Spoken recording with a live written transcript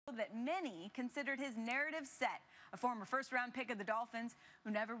that many considered his narrative set, a former first-round pick of the Dolphins who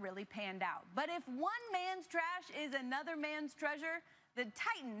never really panned out. But if one man's trash is another man's treasure, the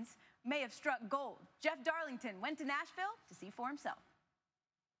Titans may have struck gold. Jeff Darlington went to Nashville to see for himself.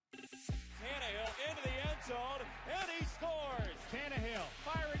 Tannehill into the end zone, and he scores! Tannehill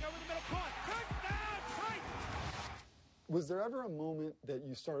firing over the middle, caught, touchdown, Titans! Was there ever a moment that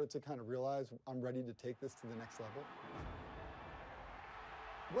you started to kind of realize, I'm ready to take this to the next level?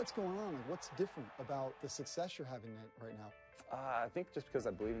 What's going on? Like, what's different about the success you're having right now? I think just because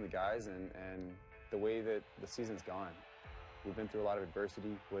I believe in the guys and the way that the season's gone. We've been through a lot of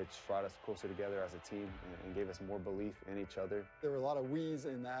adversity, which brought us closer together as a team and gave us more belief in each other. There were a lot of we's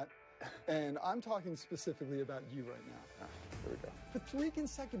in that, and I'm talking specifically about you right now. Here we go. For 3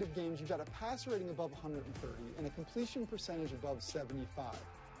 consecutive games, you've got a passer rating above 130 and a completion percentage above 75.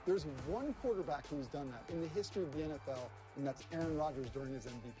 There's one quarterback who's done that in the history of the NFL, and that's Aaron Rodgers during his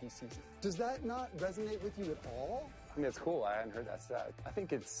MVP season. Does that not resonate with you at all? I mean, it's cool. I hadn't heard that stat. I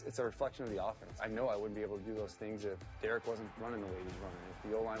think it's a reflection of the offense. I know I wouldn't be able to do those things if Derek wasn't running the way he's running,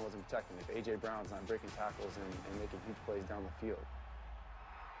 if the O-line wasn't protecting, if A.J. Brown's not breaking tackles and making huge plays down the field.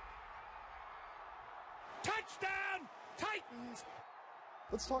 Touchdown, Titans!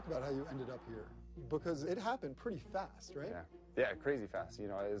 Let's talk about how you ended up here, because it happened pretty fast, right? Yeah, crazy fast. You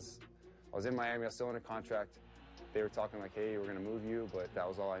know, I was in Miami, I was still in a contract. They were talking like, hey, we're going to move you, but that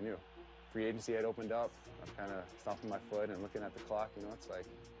was all I knew. Free agency had opened up. I was kind of stomping my foot and looking at the clock. You know, it's like,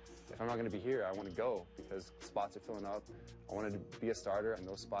 if I'm not going to be here, I want to go because spots are filling up. I wanted to be a starter, and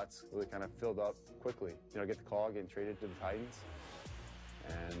those spots really kind of filled up quickly. You know, get the call, getting traded to the Titans,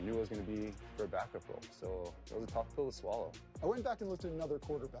 and knew it was going to be for a backup role. So it was a tough pill to swallow. I went back and looked at another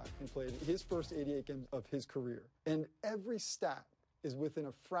quarterback who played his first 88 games of his career, and every stat is within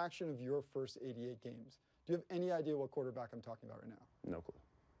a fraction of your first 88 games. Do you have any idea what quarterback I'm talking about right now? No clue.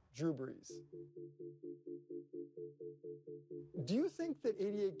 Drew Brees. Do you think that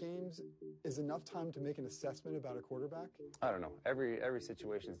 88 games is enough time to make an assessment about a quarterback? I don't know. Every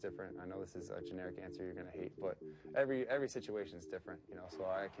situation is different. I know this is a generic answer you're going to hate, but every situation is different, you know, so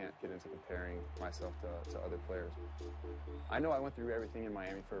I can't get into comparing myself to other players. I know I went through everything in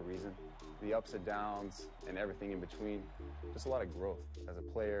Miami for a reason. The ups and downs and everything in between. Just a lot of growth as a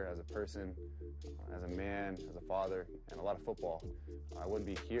player, as a person, as a man, as a father, and a lot of football. I wouldn't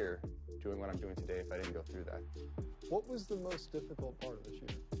be here doing what I'm doing today if I didn't go through that. What was the most difficult part of this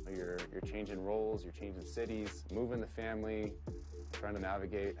year? You're changing roles, you're changing cities, moving the family, trying to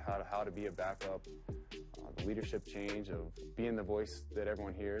navigate how to be a backup, the leadership change of being the voice that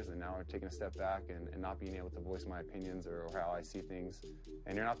everyone hears, and now taking a step back and not being able to voice my opinions or how I see things,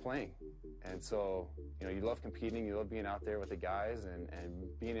 and you're not playing. And so, you know, you love competing, you love being out there with the guys and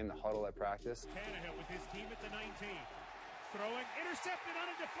being in the huddle at practice. Tannehill with his team at the 19. Throwing, intercepted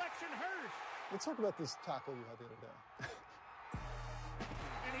on a deflection, Hirsch. Let's talk about this tackle you had the other day.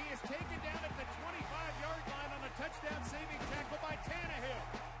 And he is taken down at the 25-yard line on a touchdown-saving tackle by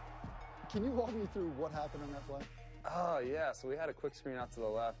Tannehill. Can you walk me through what happened on that play? Oh, yeah. So we had a quick screen out to the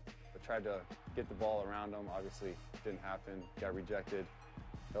left. I tried to get the ball around him. Obviously, didn't happen. Got rejected.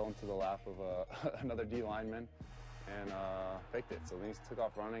 Fell into the lap of another D lineman and faked it. So then he took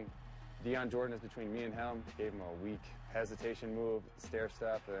off running. Deion Jordan is between me and him. Gave him a weak hesitation move, stair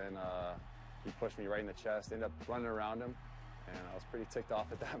step, and he pushed me right in the chest. Ended up running around him, and I was pretty ticked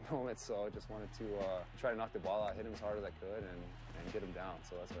off at that moment, so I just wanted to try to knock the ball out, hit him as hard as I could, and get him down,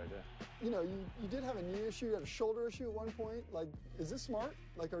 so that's what I did. You know, you did have a knee issue, you had a shoulder issue at one point. Like, is this smart?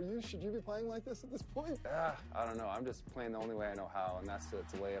 Like, should you be playing like this at this point? I don't know. I'm just playing the only way I know how, and that's to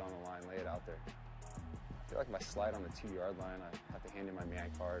lay it on the line, lay it out there. I feel like if I slide on the 2-yard line, I have to hand in my man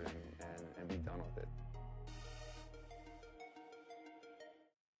card and be done with it.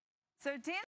 So Dan